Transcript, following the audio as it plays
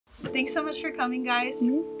Thanks so much for coming, guys.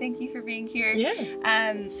 Thank you for being here.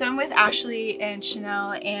 Yeah. So I'm with Ashley and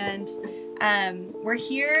Chanel, and we're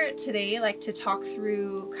here today to talk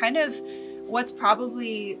through kind of what's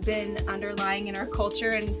probably been underlying in our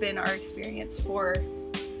culture and been our experience for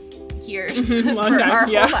years, Long for time. our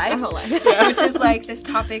Yeah. whole lives, which is this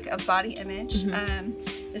topic of body image,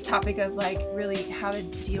 this topic of really how to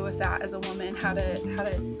deal with that as a woman, how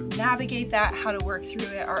to navigate that, how to work through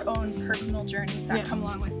it, our own personal journeys that come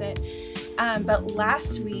along with it. But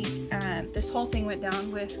last week, this whole thing went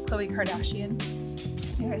down with Khloe Kardashian.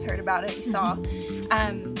 You guys heard about it, you saw,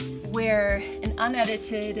 where an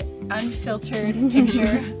unedited, unfiltered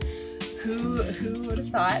picture, who would have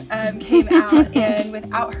thought, came out, and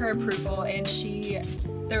without her approval, and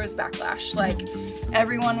there was backlash.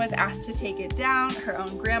 Everyone was asked to take it down. Her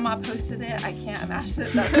own grandma posted it. I can't imagine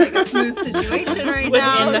that's a smooth situation right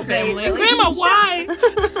now. Within the family. Grandma, why?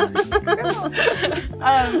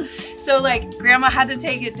 Grandma. So grandma had to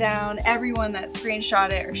take it down. Everyone that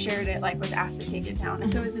screenshot it or shared it was asked to take it down. And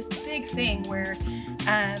so it was this big thing where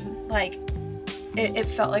it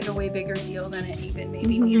felt like a way bigger deal than it even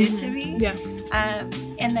maybe needed to be. Yeah.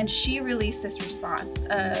 And then she released this response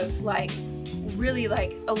of really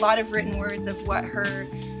a lot of written words of what her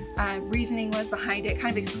reasoning was behind it,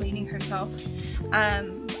 kind of explaining herself.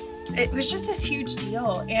 It was just this huge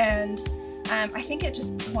deal, and I think it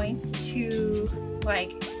just points to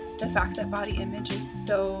the fact that body image is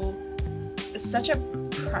such a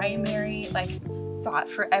primary thought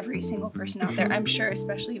for every single person out there. I'm sure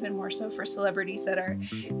especially even more so for celebrities that are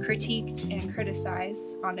critiqued and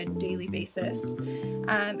criticized on a daily basis,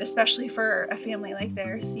 especially for a family like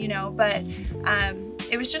theirs, but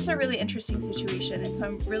it was just a really interesting situation, and so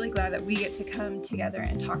I'm really glad that we get to come together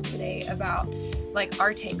and talk today about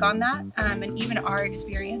our take on that, and even our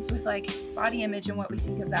experience with body image and what we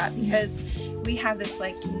think of that, because we have this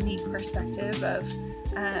unique perspective of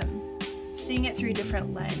seeing it through a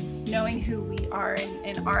different lens, knowing who we are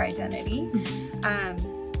and our identity.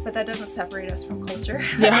 But that doesn't separate us from culture.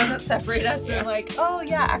 That doesn't separate us from oh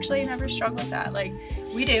yeah, actually I never struggled with that.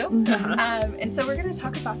 We do. And so we're going to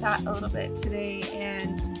talk about that a little bit today.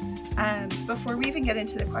 And before we even get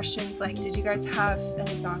into the questions, did you guys have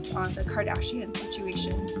any thoughts on the Kardashian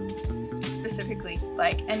situation specifically?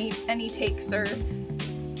 Any takes or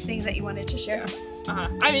things that you wanted to share?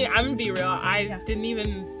 I mean, I'm gonna be real. I didn't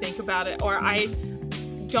even think about it, or I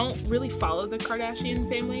don't really follow the Kardashian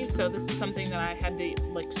family, so this is something that I had to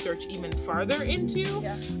search even farther into.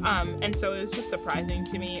 And so it was just surprising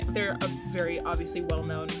to me. They're very obviously well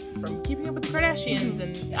known from Keeping Up with the Kardashians,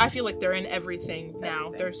 and I feel like they're in everything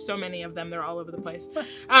now. There's so many of them; they're all over the place. But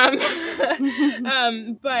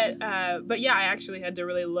yeah, I actually had to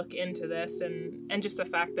really look into this, and just the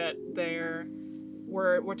fact that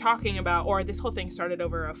we're talking about, or this whole thing started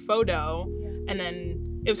over a photo, and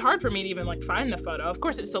then it was hard for me to even find the photo. Of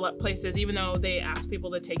course, it's still up places, even though they asked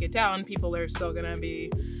people to take it down. People are still gonna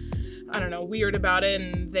be, I don't know, weird about it,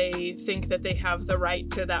 and they think that they have the right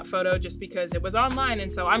to that photo just because it was online.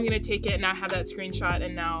 And so I'm gonna take it, and I have that screenshot,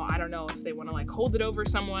 and now I don't know if they want to hold it over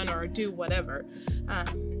someone or do whatever.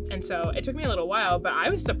 And so it took me a little while, but I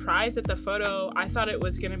was surprised at the photo. I thought it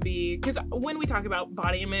was going to be, because when we talk about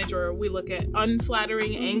body image or we look at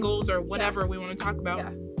unflattering angles or whatever we want to talk about.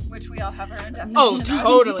 Which we all have our own definition. Oh,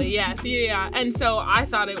 totally. Yes. Yeah. And so I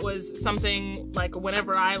thought it was something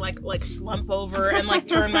whenever I slump over and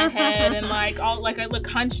turn my head and all I look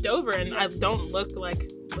hunched over, and I don't look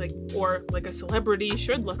or a celebrity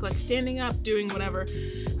should look standing up, doing whatever.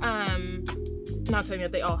 Not saying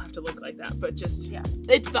that they all have to look like that, but just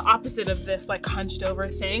it's the opposite of this hunched over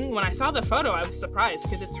thing. When I saw the photo, I was surprised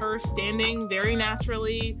because it's her standing very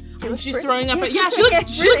naturally. She's throwing up she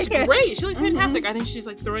looks great. She looks fantastic. I think she's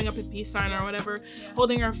throwing up a peace sign or whatever,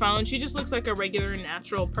 holding her phone. She just looks like a regular,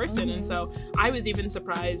 natural person. And so I was even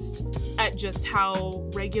surprised at just how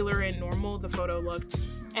regular and normal the photo looked.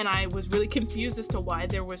 And I was really confused as to why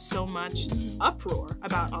there was so much uproar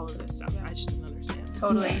about all of this stuff. I just didn't understand.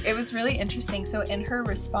 Totally. It was really interesting. So in her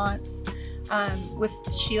response,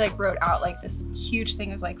 she wrote out this huge thing.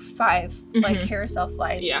 It was 5 carousel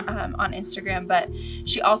slides on Instagram. But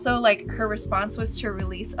she also her response was to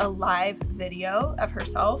release a live video of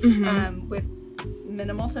herself with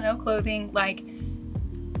minimal to no clothing,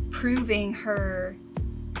 proving her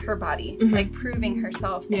body, proving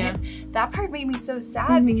herself. And that part made me so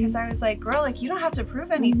sad because I was girl, you don't have to prove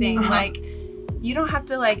anything. You don't have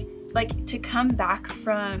to to come back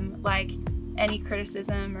from any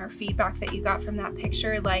criticism or feedback that you got from that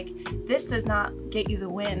picture. This does not get you the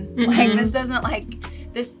win. This doesn't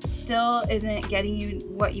this still isn't getting you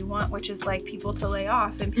what you want, which is like people to lay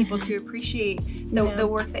off and people to appreciate the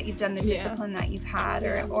work that you've done, the discipline that you've had,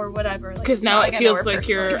 or whatever. Because now it feels like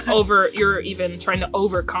you're even trying to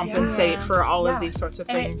overcompensate for all of these sorts of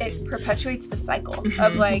things. It perpetuates the cycle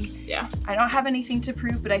of like, I don't have anything to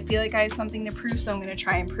prove, but I feel like I have something to prove, so I'm going to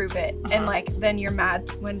try and prove it. And like, then you're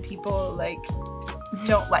mad when people like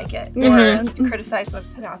don't like it or criticize what's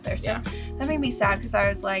put out there. So that made me sad, because I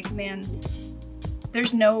was like, man,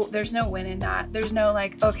 there's no win in that. There's no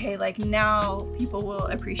like, okay, like now people will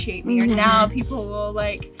appreciate me, or now people will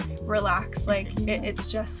like relax. Like it's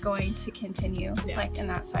just going to continue like in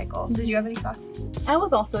that cycle. Did you have any thoughts? I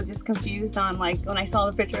was also just confused on like when I saw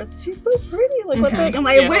the pictures, she's so pretty, like what the heck? I'm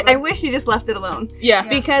like, I wish you just left it alone.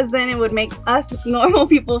 Because then it would make us normal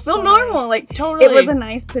people feel normal. Like it was a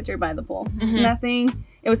nice picture by the pool. Nothing.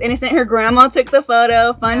 It was innocent. Her grandma took the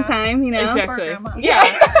photo. Fun time, you know. Exactly. Yeah.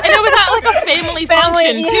 And it was at like a family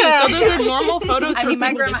function too. So those are normal photos for people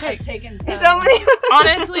to take. Has taken so many.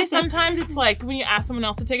 Honestly, sometimes it's like when you ask someone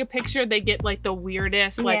else to take a picture, they get like the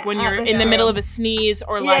weirdest, like when you're in the middle of a sneeze,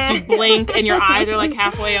 or like you blink and your eyes are like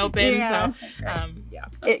halfway open. So,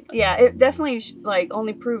 it definitely like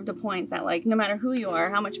only proved the point that like no matter who you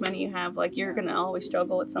are, how much money you have, like you're gonna always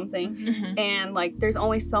struggle with something, and like there's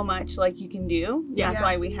only so much like you can do. That's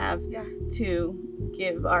why we have to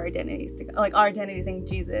give our identities to, like our identities in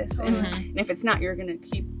Jesus, and if it's not, you're gonna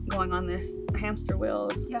keep going on this hamster wheel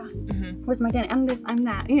of, where's my identity? I'm this, I'm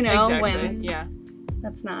that, you know. When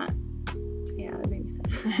that's not. It made me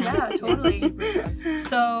sad. Yeah, totally.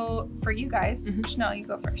 So for you guys, Chanel, you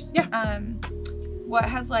go first. What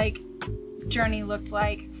has like journey looked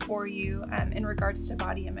like for you in regards to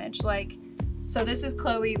body image? Like, so this is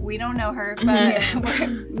Chloe. We don't know her, but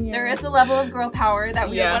there is a level of girl power that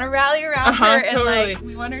we want to rally around her, and like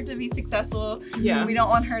we want her to be successful. We don't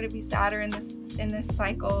want her to be sadder in this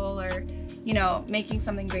cycle, or you know, making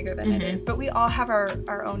something bigger than it is. But we all have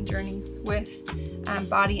our own journeys with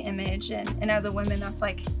body image, and as a woman, that's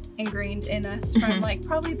like ingrained in us from like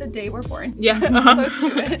probably the day we're born. Close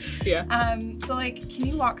to it. So like, can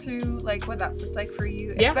you walk through like what that's looked like for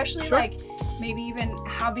you, especially like maybe even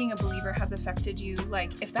how being a believer has affected you,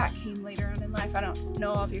 like if that came later on in life? I don't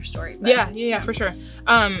know all of your story, but for sure.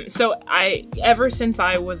 So ever since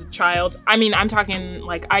I was a child, I mean, I'm talking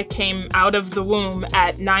like I came out of the womb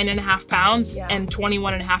at 9.5 pounds and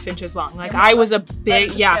 21.5 inches long. Like I was a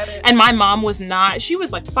big, and my mom was not, she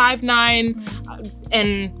was like 5'9",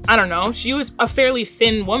 and I don't know, she was a fairly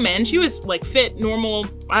thin woman. She was like fit, normal,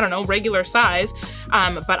 I don't know, regular size.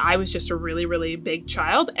 But I was just a really, really big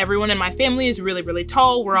child. Everyone in my family is really, really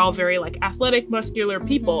tall. We're all very like athletic, muscular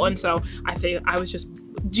people. And so I think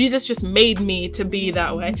Jesus just made me to be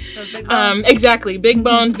that way. Exactly. Big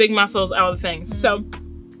bones, big muscles, all the things. So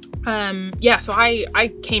so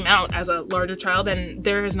I came out as a larger child, and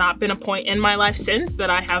there has not been a point in my life since that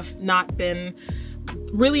I have not been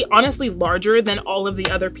really honestly larger than all of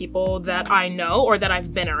the other people that I know or that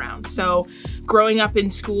I've been around. So growing up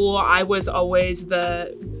in school, I was always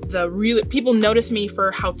the really, people noticed me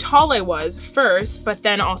for how tall I was first, but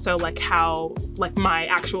then also like how, like my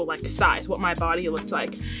actual like size, what my body looked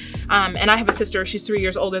like. And I have a sister, she's 3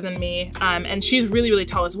 years older than me, and she's really, really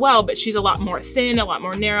tall as well, but she's a lot more thin, a lot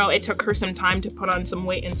more narrow. It took her some time to put on some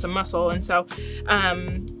weight and some muscle. And so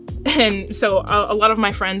a lot of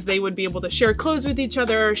my friends, they would be able to share clothes with each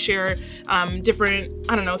other, share different,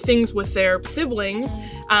 I don't know, things with their siblings,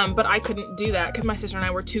 but I couldn't do that because my sister and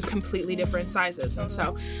I were two completely different sizes. And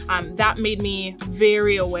so that made me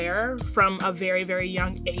very aware from a very, very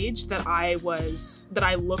young age that I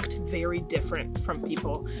looked very different from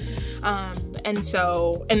people. And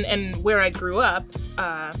so, and where I grew up,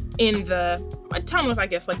 in a town was, I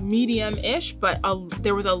guess, like medium-ish, but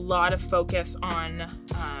there was a lot of focus on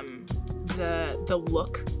the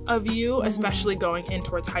look of you, especially going in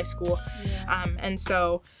towards high school. And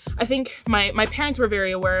so I think my parents were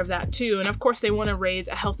very aware of that too. And of course they want to raise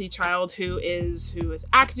a healthy child who is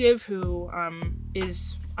active, who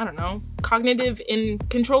is, I don't know, cognitive, in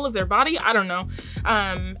control of their body, I don't know,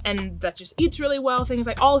 and that just eats really well, things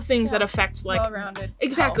like all things that affect like well-rounded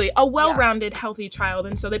exactly health. A well-rounded healthy child.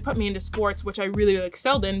 And so they put me into sports, which I really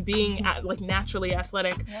excelled in, being like naturally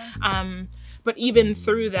athletic. But even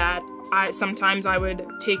through that, sometimes I would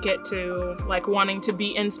take it to like wanting to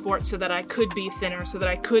be in sports so that I could be thinner, so that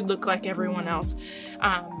I could look like everyone else.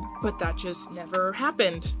 But that just never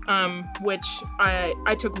happened, which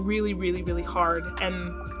I took really, really, really hard.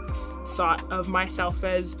 And thought of myself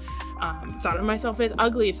as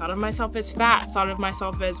ugly, thought of myself as fat, thought of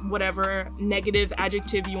myself as whatever negative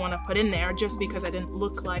adjective you want to put in there, just because I didn't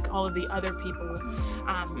look like all of the other people.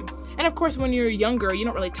 And of course, when you're younger, you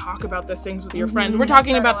don't really talk about those things with your friends. We're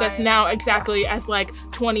talking about this now exactly as like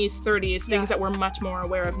 20s, 30s, things that we're much more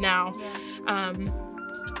aware of now.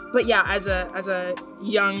 But yeah, as a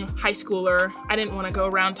young high schooler, I didn't want to go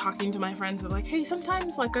around talking to my friends of like, hey,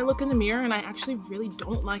 sometimes like I look in the mirror and I actually really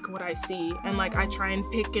don't like what I see, and like I try and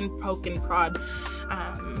pick and poke and prod,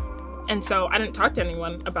 and so I didn't talk to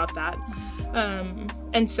anyone about that,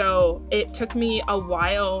 and so it took me a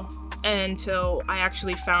while until I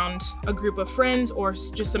actually found a group of friends or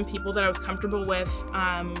just some people that I was comfortable with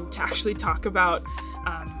to actually talk about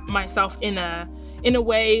myself in a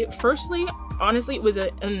way. Firstly, honestly, it was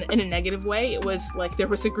in a negative way. It was like there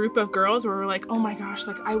was a group of girls where we're like, oh my gosh,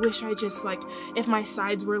 like I wish I just like if my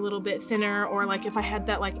sides were a little bit thinner, or like if I had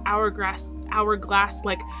that like hourglass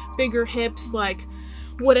like bigger hips, like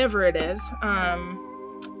whatever it is.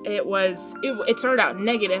 It started out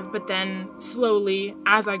negative, but then slowly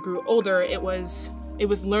as I grew older, it was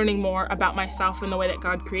learning more about myself and the way that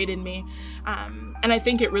God created me. And I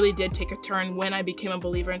think it really did take a turn when I became a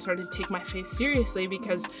believer and started to take my faith seriously,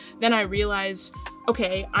 because then I realized,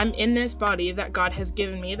 okay, I'm in this body that God has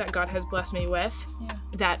given me, that God has blessed me with,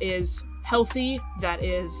 that is healthy, that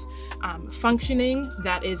is functioning,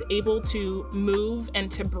 that is able to move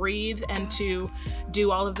and to breathe and to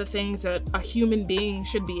do all of the things that a human being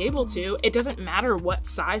should be able to. It doesn't matter what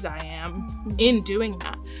size I am in doing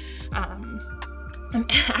that. And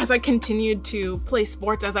as I continued to play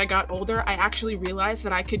sports as I got older, I actually realized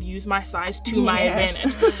that I could use my size to my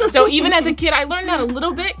advantage. So even as a kid, I learned that a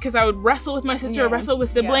little bit because I would wrestle with my sister or wrestle with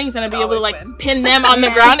siblings, and I'd be able to like pin them on the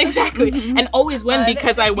ground and always win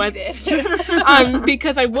because I was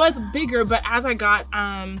bigger. But as I got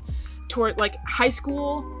toward like high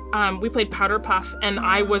school, we played powder puff, and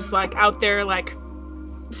I was like out there like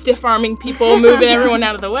stiff arming people, moving everyone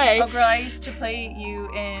out of the way. Oh, girl, I used to play you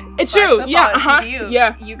in. It's true.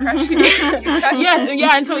 Yeah. You crushed it. Yes.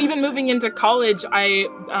 Yeah. And so even moving into college, I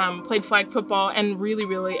played flag football and really,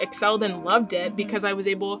 really excelled and loved it because I was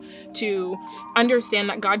able to understand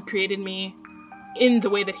that God created me in the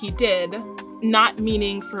way that He did, not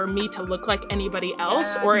meaning for me to look like anybody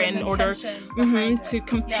else or in order to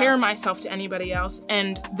compare myself to anybody else.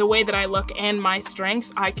 And the way that I look and my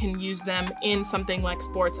strengths, I can use them in something like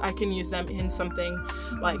sports. I can use them in something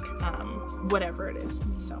like whatever it is.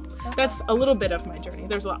 So that's awesome. A little bit of my journey.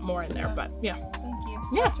 There's a lot more in there, but yeah. Thank you.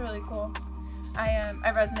 Yeah. That's really cool. I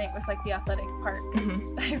resonate with like the athletic part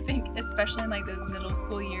because I think especially in like those middle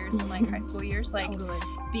school years and like high school years, like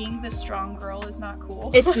being the strong girl is not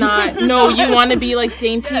cool. It's not. No, you want to be like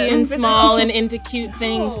dainty and small and into cute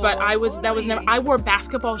things, but that was never. I wore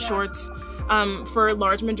basketball shorts for a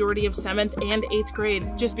large majority of 7th and 8th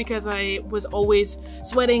grade just because I was always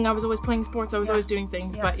sweating, I was always playing sports, I was always doing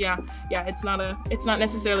things. But yeah, it's not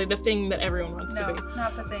necessarily the thing that everyone wants to be.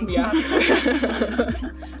 Not the thing. Yeah.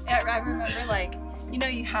 I remember like, you know,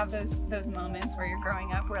 you have those moments where you're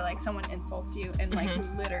growing up where like someone insults you and like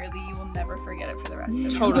literally you will never forget it for the rest of your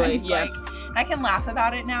life. Totally, yes. Like, I can laugh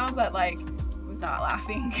about it now, but like was not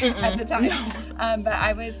laughing at the time. But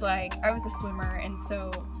I was a swimmer, and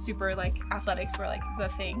so super like athletics were like the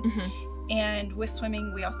thing. And with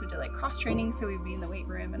swimming, we also did like cross training, so we'd be in the weight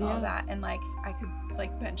room and all of that, and like I could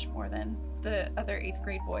like bench more than the other 8th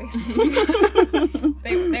grade boys.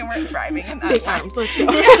 they weren't thriving in that time. Let's go.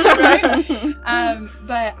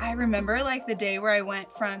 But I remember like the day where I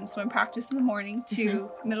went from swim practice in the morning to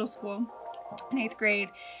middle school in 8th grade,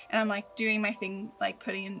 and I'm like doing my thing, like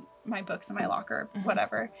putting in my books in my locker,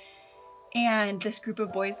 whatever. And this group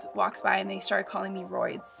of boys walks by and they started calling me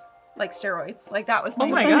roids, like steroids. Like that was my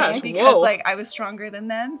gosh, because like I was stronger than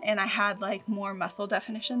them and I had like more muscle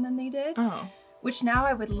definition than they did. Which now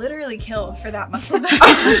I would literally kill for that muscle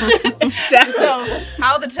definition. So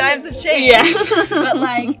how the times have changed. Yes. But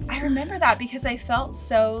like I remember that because I felt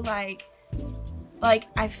so like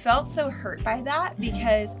I felt so hurt by that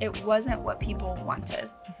because it wasn't what people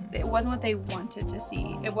wanted. It wasn't what they wanted to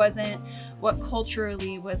see. It wasn't what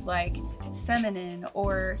culturally was like feminine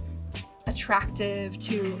or attractive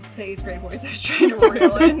to the 8th grade boys I was trying to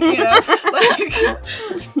reel in, you know?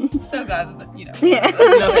 Like, so glad that, you know,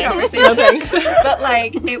 no thanks. But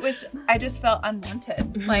like, I just felt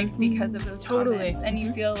unwanted, like, because of those comments. And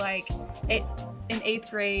you feel like it, in 8th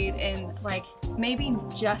grade and like maybe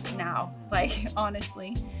just now, like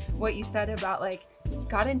honestly, what you said about like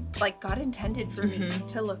God intended for me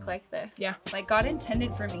to look like this. Yeah. Like God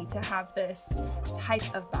intended for me to have this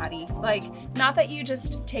type of body. Like, not that you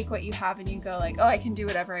just take what you have and you go like, oh, I can do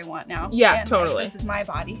whatever I want now. Yeah, and, totally. Like, this is my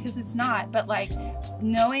body, because it's not. But like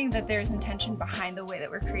knowing that there's intention behind the way that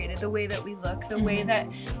we're created, the way that we look, the way that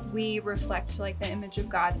we reflect like the image of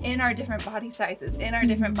God in our different body sizes, in our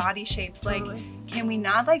different body shapes. Like, can we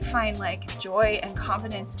not like find like joy and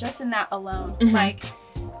confidence just in that alone? Like,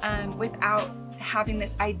 without having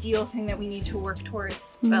this ideal thing that we need to work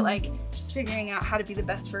towards, but like just figuring out how to be the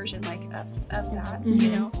best version like of that,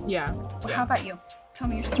 you know? Yeah. Well, how about you? Tell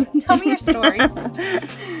me your story. Tell me your story.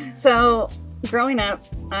 So growing up,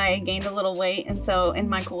 I gained a little weight, and so in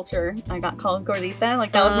my culture, I got called gordita.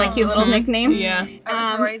 Like that was my cute little nickname. Yeah.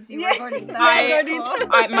 I was roids, you were gordita.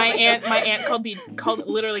 My aunt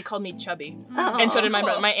literally called me chubby, and so did my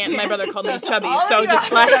brother. My aunt and my brother called me chubby. So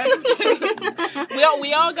just like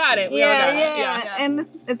we all got it. Yeah. And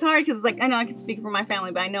it's hard because like I know I can speak for my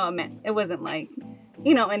family, but I know it wasn't like,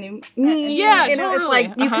 you know, any me. Yeah, you know, totally. It's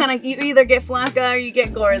like you kind of you either get flaca or you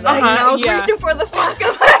get gorza. You know, I was reaching for the flaca,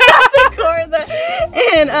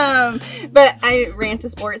 and but I ran to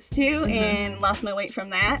sports too and lost my weight from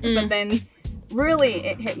that. But then really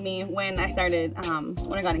it hit me when I started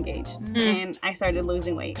when I got engaged and I started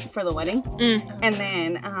losing weight for the wedding. And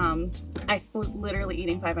then I was literally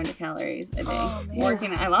eating 500 calories a day,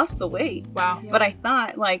 working. I lost the weight. Wow. But I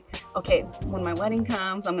thought like, okay, when my wedding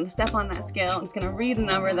comes, I'm gonna step on that scale and it's gonna read a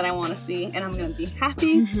number that I want to see, and I'm gonna be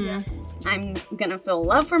happy. I'm gonna feel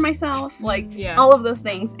love for myself, like all of those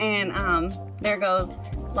things. And there goes,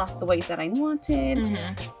 lost the weight that I wanted.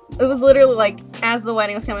 It was literally like, as the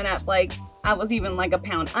wedding was coming up, like I was even like a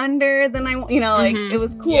pound under than I, you know, like it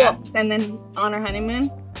was cool. And then on our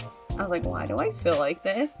honeymoon, I was like, why do I feel like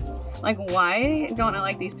this? Like, why don't I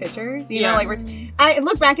like these pictures? You know, like I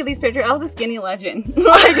look back at these pictures, I was a skinny legend.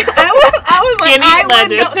 Like I was skinny like,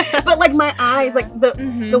 legend. I would go, but like my eyes, like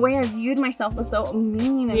the way I viewed myself was so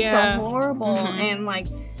mean and so horrible. And like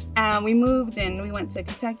we moved and we went to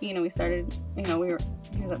Kentucky, and we started, you know,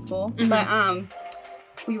 he was at school, but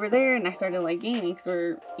we were there and I started like gaining because we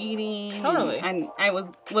were eating. Totally. And I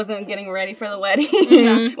wasn't getting ready for the wedding.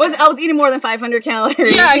 I was eating more than 500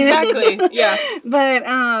 calories. Yeah, exactly. Yeah. But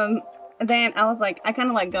then I was like, I kind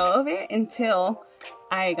of let go of it until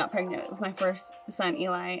I got pregnant with my first son,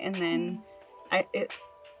 Eli. And then I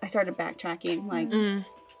started backtracking.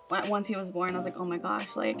 Like once he was born, I was like, oh my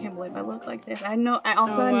gosh, like I can't believe I look like this. I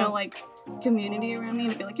also had no like community around me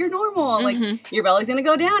to be like, you're normal, like your belly's gonna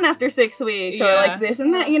go down after 6 weeks, or like this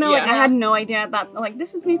and that, you know. Like I had no idea that like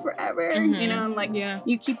this is me forever, you know. And like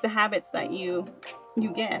you keep the habits that you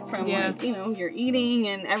get from like, you know, your eating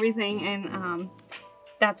and everything. And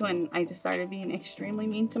that's when I just started being extremely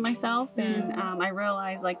mean to myself. And I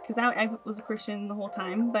realized, like, because I was a Christian the whole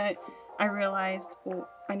time, but I realized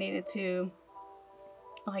I needed to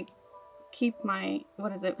like keep my,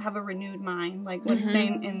 have a renewed mind, like what it's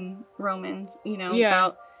saying in Romans, you know,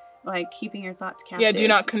 about like keeping your thoughts captive. Yeah, do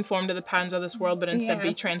not conform to the patterns of this world, but instead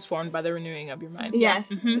be transformed by the renewing of your mind.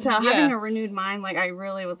 Yes. So having a renewed mind, like I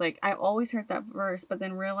really was like, I always heard that verse, but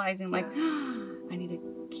then realizing like, I need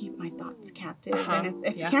to keep my thoughts captive. And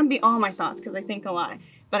it can't be all my thoughts because I think a lot,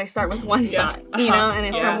 but I start with one thought, you know, and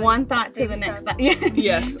it's from one thought to the next thought.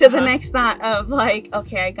 To the next thought of like,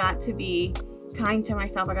 okay, I got to be kind to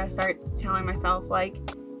myself. I got to start telling myself, like,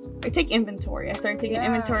 I take inventory. I started taking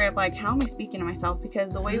inventory of like, how am I speaking to myself?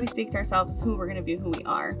 Because the way we speak to ourselves is who we're going to be, who we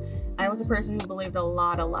are. I was a person who believed a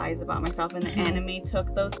lot of lies about myself, and the enemy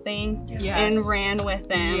took those things and ran with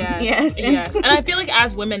them. And I feel like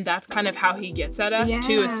as women, that's kind of how he gets at us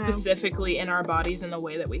too, is specifically in our bodies and the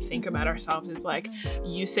way that we think about ourselves. Is like,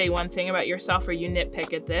 you say one thing about yourself or you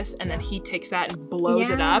nitpick at this, and then he takes that and blows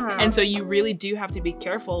it up. And so you really do have to be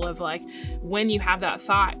careful of like, when you have that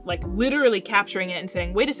thought, like literally capturing it and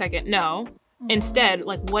saying, wait a second, no. Instead,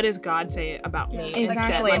 like, what does God say about me?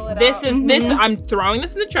 Instead, like, this is this. I'm throwing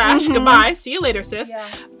this in the trash. Goodbye. See you later, sis.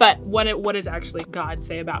 But what does actually God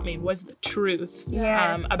say about me? What's the truth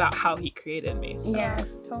about how He created me? So.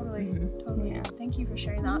 Yes, totally. Thank you for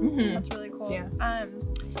sharing that. That's really cool.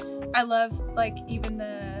 I love like even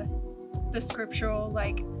the scriptural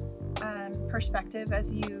like perspective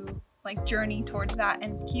as you like journey towards that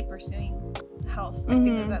and keep pursuing health. I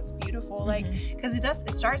think that's beautiful, like, because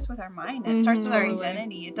it starts with our mind. It starts with our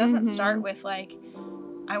identity. It doesn't start with like,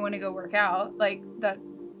 I want to go work out. Like that,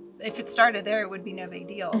 if it started there, it would be no big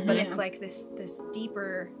deal. But it's like this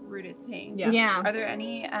deeper rooted thing. Are there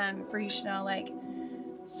any for you, Chanel, like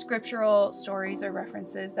scriptural stories or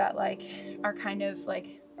references that like are kind of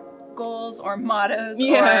like goals or mottos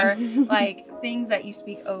or like things that you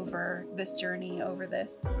speak over this journey, over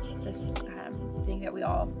this thing that we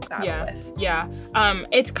all battle with? Yeah.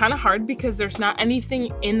 It's kind of hard because there's not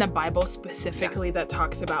anything in the Bible specifically that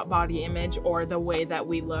talks about body image or the way that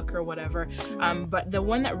we look or whatever. But the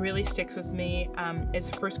one that really sticks with me is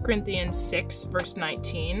 1 Corinthians 6, verse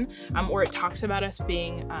 19, where it talks about us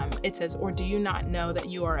being, it says, "Or do you not know that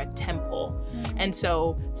you are a temple?" And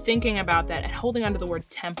so thinking about that and holding onto the word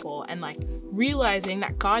temple and like realizing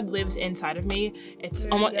that God lives inside of me, it's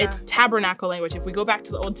almost, it's tabernacle language. If we go back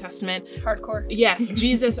to the Old Testament, hardcore. Yes,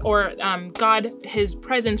 Jesus or God, his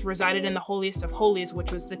presence resided in the holiest of holies,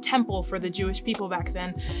 which was the temple for the Jewish people back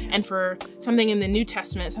then. And for something in the New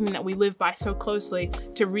Testament, something that we live by so closely,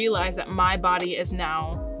 to realize that my body is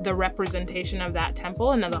now the representation of that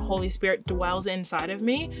temple and that the Holy Spirit dwells inside of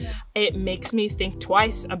me, it makes me think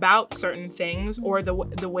twice about certain things, or the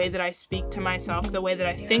way that I speak to myself, the way that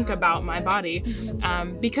I think about my body.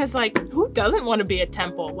 Because like, who doesn't want to be a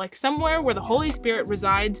temple? Like somewhere where the Holy Spirit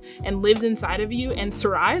resides and lives inside of you and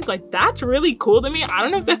thrives, like that's really cool to me. I don't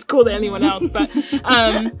know if that's cool to anyone else, but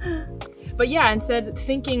yeah, instead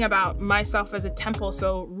thinking about myself as a temple,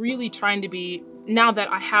 so really trying to be, now that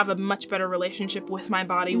I have a much better relationship with my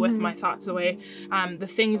body, with my thoughts, the way, the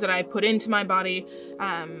things that I put into my body,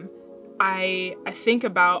 I think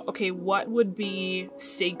about, okay, what would be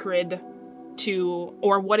sacred to,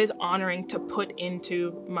 or what is honoring to put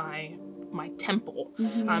into my temple.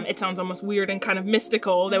 It sounds almost weird and kind of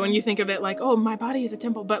mystical that when you think of it like, oh, my body is a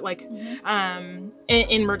temple, but like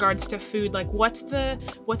in regards to food, like what's the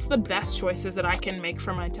best choices that I can make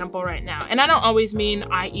for my temple right now? And I don't always mean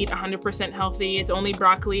I eat 100% healthy. It's only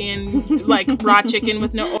broccoli and like raw chicken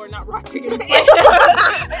with no, or not raw chicken. Sorry,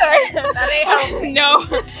 that ain't healthy. No,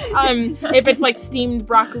 if it's like steamed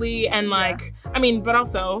broccoli and like, I mean, but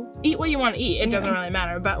also eat what you want to eat. It doesn't really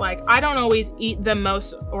matter. But like, I don't always eat the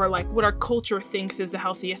most, or like what our culture thinks is the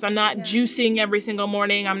healthiest. I'm not juicing every single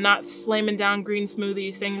morning. I'm not slamming down green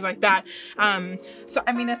smoothies, things like that. So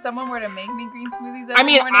I mean, if someone were to make me green smoothies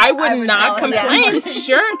every morning, I would not complain.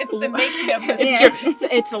 Sure. It's the making of this.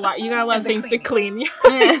 It's a lot. You got a lot of things to clean.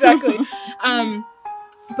 Exactly.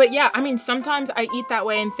 But yeah, I mean, sometimes I eat that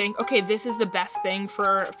way and think, okay, this is the best thing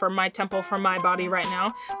for my temple, for my body right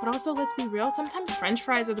now. But also, let's be real, sometimes French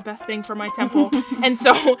fries are the best thing for my temple. And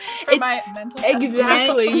so it's my mental temple.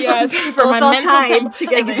 Exactly, yes. For my mental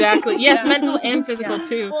temple. Exactly. Yes, mental and physical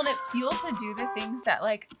too. Well, and it's fuel to do the things that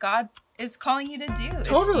like God is calling you to do.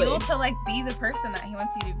 Totally. It's fuel to like be the person that he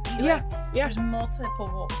wants you to be. There's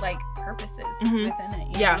multiple like purposes within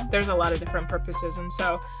it. You know? There's a lot of different purposes. And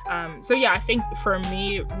so yeah, I think for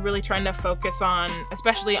me, really trying to focus on,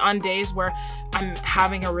 especially on days where I'm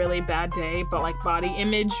having a really bad day, but like body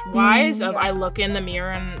image wise, I look in the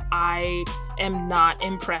mirror and I am not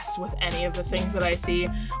impressed with any of the things that I see,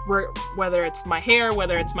 whether it's my hair,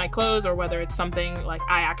 whether it's my clothes, or whether it's something like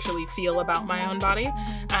I actually feel about my own body.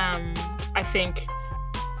 I think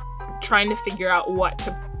trying to figure out what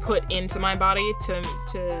to put into my body to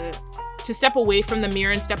step away from the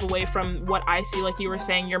mirror and step away from what I see, like you were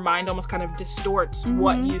saying, your mind almost kind of distorts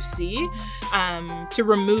what you see, to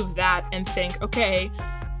remove that and think, okay,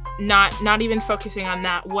 not even focusing on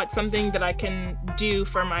that, what's something that I can do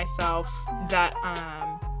for myself that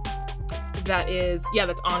is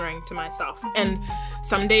that's honoring to myself. And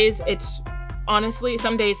some days it's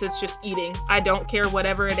just eating. I don't care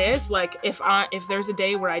whatever it is. Like if there's a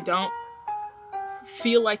day where I don't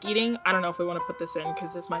feel like eating, I don't know if we want to put this in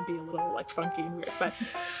because this might be a little like funky and weird, but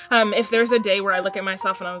if there's a day where I look at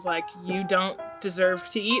myself and I was like, you don't deserve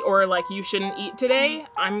to eat, or like you shouldn't eat today,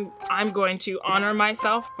 I'm going to honor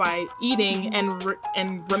myself by eating and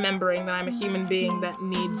remembering that I'm a human being that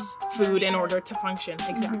needs food in order to function.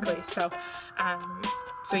 Exactly. So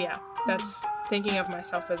yeah, that's thinking of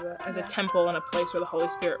myself as a temple and a place where the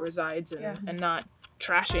Holy Spirit resides, and not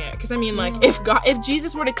trashing it. Because I mean, like if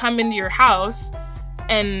Jesus were to come into your house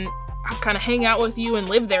and kind of hang out with you and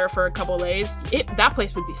live there for a couple days, that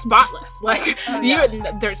place would be spotless. Like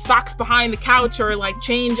there's socks behind the couch, or like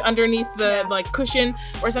change underneath the like cushion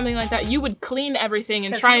or something like that. You would clean everything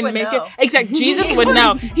and try and make it exact. Jesus would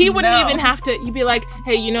know. He wouldn't even have to. You'd be like,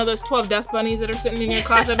 hey, you know those 12 dust bunnies that are sitting in your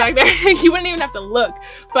closet back there? You wouldn't even have to look,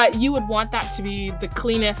 but you would want that to be the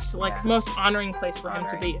cleanest, like most honoring place for him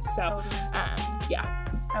to be. So yeah,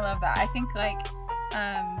 I love that. I think like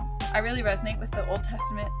I really resonate with the Old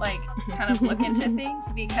Testament, like kind of look into things,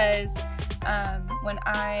 because when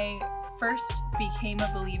I first became a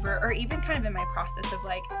believer, or even kind of in my process of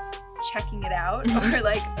like checking it out, or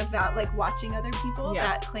like about like watching other people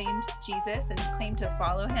that claimed Jesus and claimed to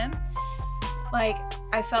follow him, like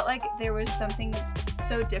I felt like there was something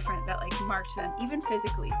so different that like marked them, even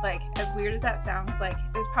physically. Like, as weird as that sounds, like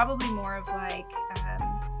it was probably more of like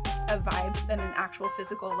a vibe than an actual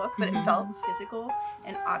physical look, but it felt physical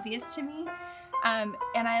and obvious to me. And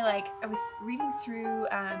I was reading through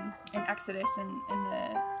in Exodus in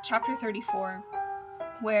the chapter 34,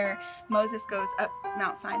 where Moses goes up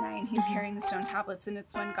Mount Sinai and he's carrying the stone tablets, and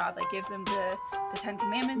it's when God like gives him the 10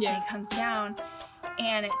 commandments, and he comes down,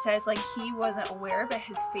 and it says like he wasn't aware, but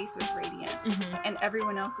his face was radiant, and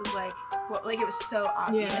everyone else was like, well, like it was so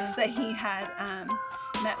obvious that he had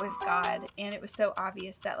met with God, and it was so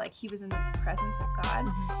obvious that like he was in the presence of God.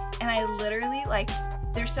 And I literally, like,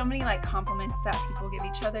 there's so many like compliments that people give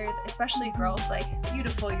each other, especially girls, like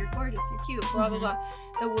beautiful, you're gorgeous, you're cute, blah blah blah.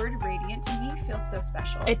 The word radiant to me feels so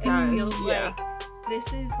special. It does. Feels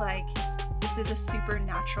like this is a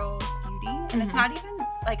supernatural beauty, and it's not even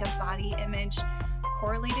like a body image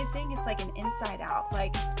correlated thing. It's like an inside out,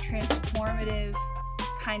 like transformative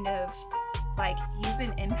kind of, like you've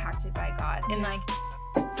been impacted by God. And like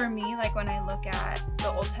for me, like when I look at the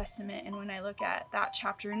Old Testament and when I look at that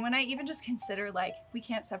chapter, and when I even just consider like we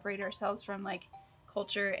can't separate ourselves from like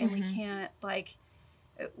culture, and we can't like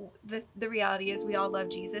the reality is we all love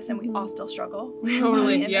Jesus, and we all still struggle with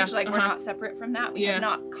body image. Like we're not separate from that. We have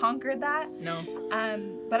not conquered that. No.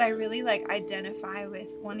 But I really like identify with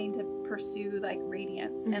wanting to pursue like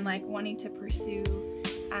radiance and like wanting to pursue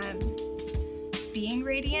being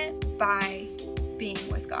radiant by being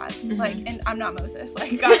with God. Like, and I'm not Moses.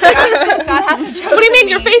 Like God hasn't chosen me. What do you mean?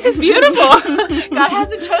 Your face is beautiful. God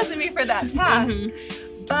hasn't chosen me for that task.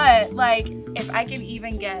 But like, if I can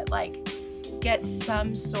even get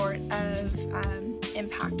some sort of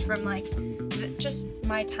impact from like just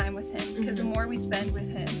my time with him, because the more we spend with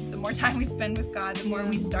him, the more time we spend with God, the more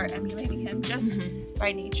we start emulating him just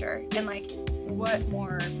by nature. And like, what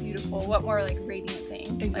more beautiful, what more like radiant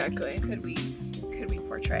thing like, could we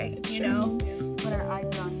portray? It's you know, when our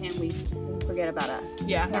eyes are on him, we forget about us.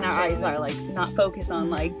 Yeah. And our eyes are like not focused on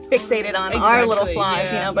like fixated on our little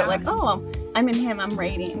flaws, you know, but like, oh, I'm in him, I'm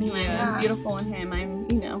radiant, I'm beautiful in him, I'm,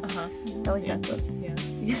 you know, at least that's what's,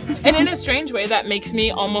 And in a strange way, that makes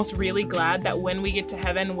me almost really glad that when we get to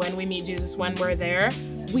heaven, when we meet Jesus, when we're there,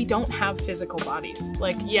 we don't have physical bodies.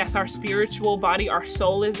 Like, yes, our spiritual body, our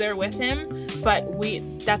soul is there with him, but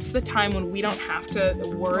that's the time when we don't have to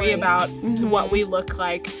worry about what we look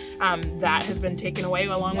like. That has been taken away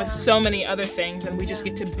along with so many other things, and we just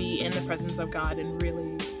get to be in the presence of God and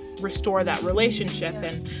really restore that relationship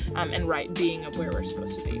and right being of where we're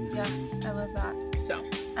supposed to be. Yeah, I love that. So,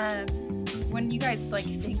 when you guys like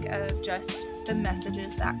think of just the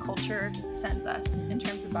messages that culture sends us in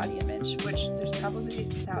terms of body image, which there's probably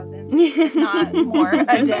thousands, if not more,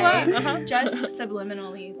 a day, just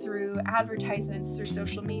subliminally through advertisements, through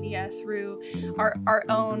social media, through our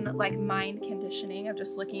own like mind conditioning of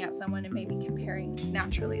just looking at someone and maybe comparing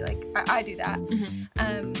naturally. Like I do that.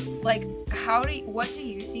 Like what do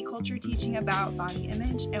you see culture teaching about body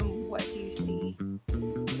image, and what do you see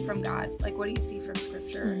from God? Like, what do you see from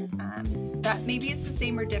scripture? That maybe it's the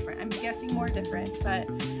same or different. I'm guessing more different, but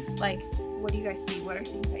like, what do you guys see? What are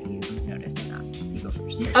things that you notice in that? You go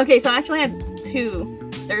first. Okay, so I actually had two.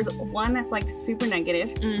 There's one that's like super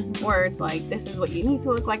negative, where it's like, this is what you need to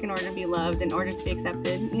look like in order to be loved, in order to be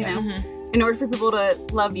accepted, you know, in order for people to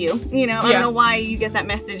love you, you know. I don't know why you get that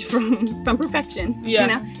message from perfection, you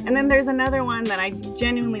know. And then there's another one that I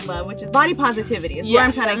genuinely love, which is body positivity. Is what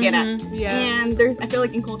I'm trying to get at. And I feel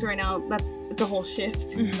like in culture right now, it's a whole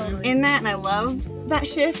shift in that, and I love that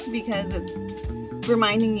shift because it's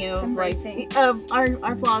reminding you of like of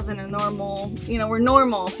our flaws in a normal, you know, we're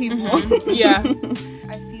normal people.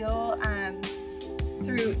 I feel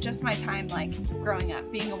through just my time like growing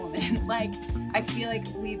up being a woman, like I feel like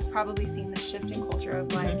we've probably seen the shift in culture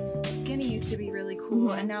of like skinny used to be really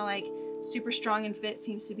cool, and now like super strong and fit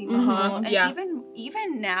seems to be cool. And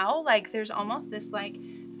even now, like there's almost this like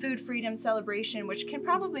food freedom celebration, which can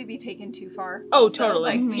probably be taken too far. Oh,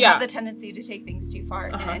 totally. Like we have the tendency to take things too far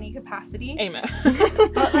in any capacity. Amen.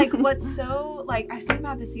 But like what's so, like I was thinking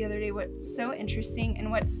about this the other day, what's so interesting and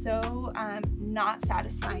what's so not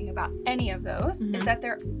satisfying about any of those is that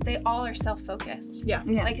they all are self-focused.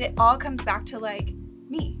 Like it all comes back to like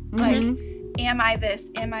me. Like, am I this?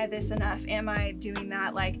 Am I this enough? Am I doing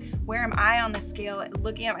that? Like, where am I on the scale?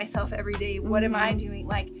 Looking at myself every day, what am I doing?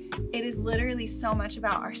 Like, it is literally so much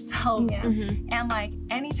about ourselves. And like,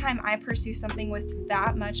 anytime I pursue something with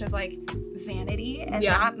that much of like vanity and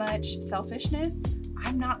that much selfishness,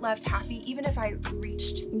 I'm not left happy, even if I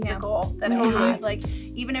reached the goal that I had. Like,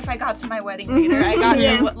 even if I got to my wedding later, I got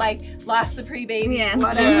to like lost the pre-baby,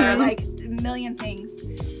 whatever, like a million things.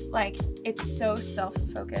 like it's so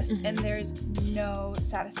self-focused and there's no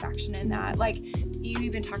satisfaction in that. Like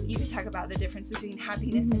you could talk about the difference between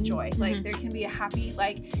happiness and joy. Like there can be a happy,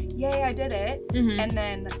 like, yay, I did it, and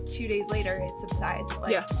then 2 days later it subsides.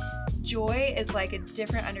 Like joy is like a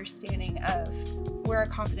different understanding of where our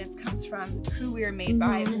confidence comes from, who we are made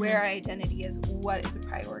by, where our identity is, what is a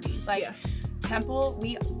priority. Like temple,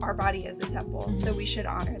 our body is a temple, so we should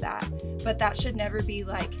honor that, but that should never be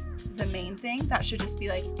like the main thing. That should just be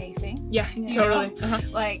like a thing. Totally.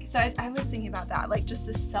 Like, so I was thinking about that, like just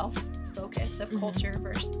the self-focus of culture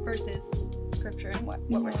versus scripture and what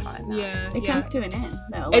we're taught in that. It comes to an end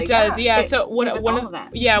though. Like, it does, so one of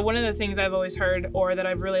the things I've always heard, or that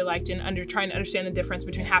I've really liked in trying to understand the difference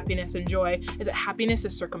between happiness and joy, is that happiness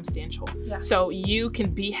is circumstantial. So you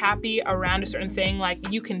can be happy around a certain thing.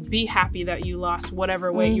 Like you can be happy that you lost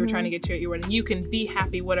whatever weight you were trying to get to at your wedding. You can be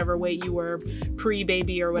happy whatever weight you were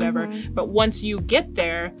pre-baby or whatever. But once you get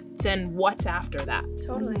there, then what's after that?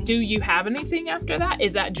 Totally. Do you have anything after that?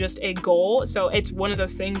 Is that just a goal? So it's one of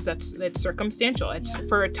those things that's circumstantial. It's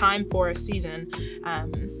for a time, for a season.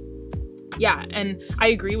 And I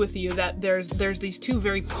agree with you that there's these two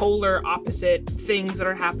very polar opposite things that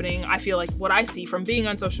are happening. I feel like what I see from being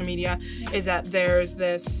on social media is that there's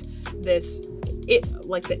this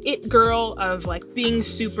like the it girl of like being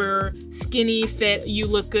super skinny fit, you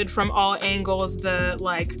look good from all angles,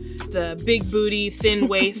 the big booty, thin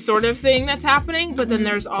waist sort of thing that's happening. But then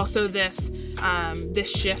there's also this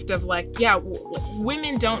shift of like,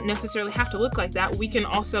 women don't necessarily have to look like that. We can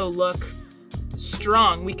also look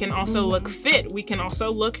strong. We can also look fit. We can also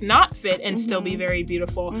look not fit and still be very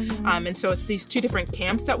beautiful. And so it's these two different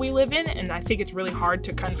camps that we live in. And I think it's really hard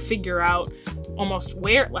to kind of figure out almost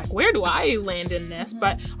where do I land in this?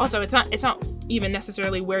 But also it's not even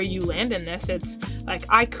necessarily where you land in this. It's like,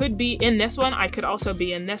 I could be in this one. I could also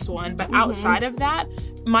be in this one. But outside of that,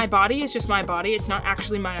 my body is just my body. It's not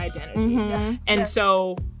actually my identity. And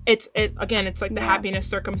so it's like the happiness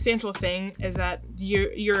circumstantial thing is that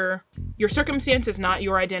your circumstance is not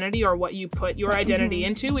your identity or what you put your identity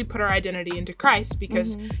into. We put our identity into Christ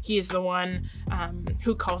because he is the one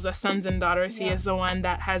who calls us sons and daughters. He is the one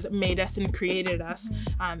that has made us and created us.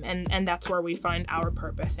 And that's where we find our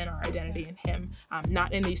purpose and our identity in him,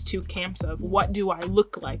 not in these two camps of what do I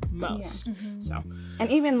look like most. So,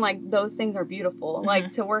 and even like those things are beautiful,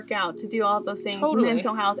 like to work out, to do all those things,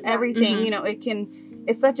 mental health, everything, you know,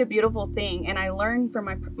 it's such a beautiful thing. And I learned for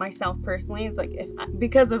myself personally, it's like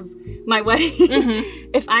because of my wedding,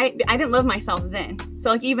 if I didn't love myself then. So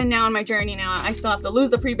like even now in my journey now, I still have to lose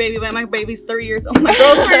the pre-baby weight. My baby's 3 years old. My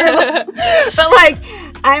girl's 3 years old. But like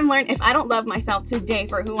I'm learning, if I don't love myself today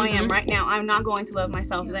for who I am right now, I'm not going to love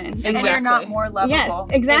myself then. And you're not more lovable.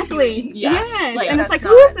 Yes, exactly. Yes. Like, and it's like,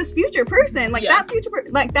 who is this future person? Like that future,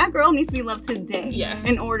 like that girl needs to be loved today.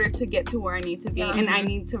 In order to get to where I need to be, and I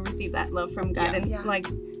need to receive that love from God and like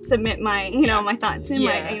submit my, my thoughts and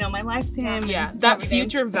my, my life to him. That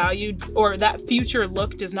future value or that future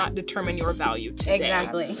look does not determine your value today.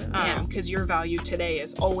 Exactly. Because your value today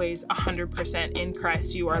is always 100% in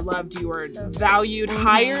Christ. You are loved. You are valued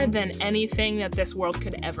higher than anything that this world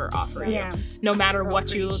could ever offer you. No matter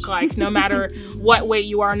what you look like, no matter what weight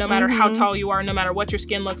you are, no matter how tall you are, no matter what your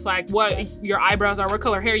skin looks like, what your eyebrows are, what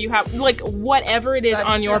color hair you have, like whatever it is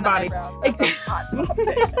on your body.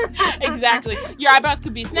 Exactly. Your eyebrows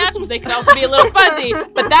could be snatched, but they could also be a little fuzzy,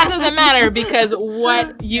 but that doesn't matter because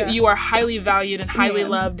what you are highly valued and highly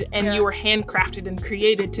loved, and you were handcrafted and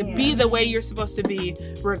created to be the way you're supposed to be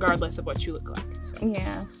regardless of what you look like.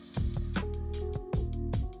 So.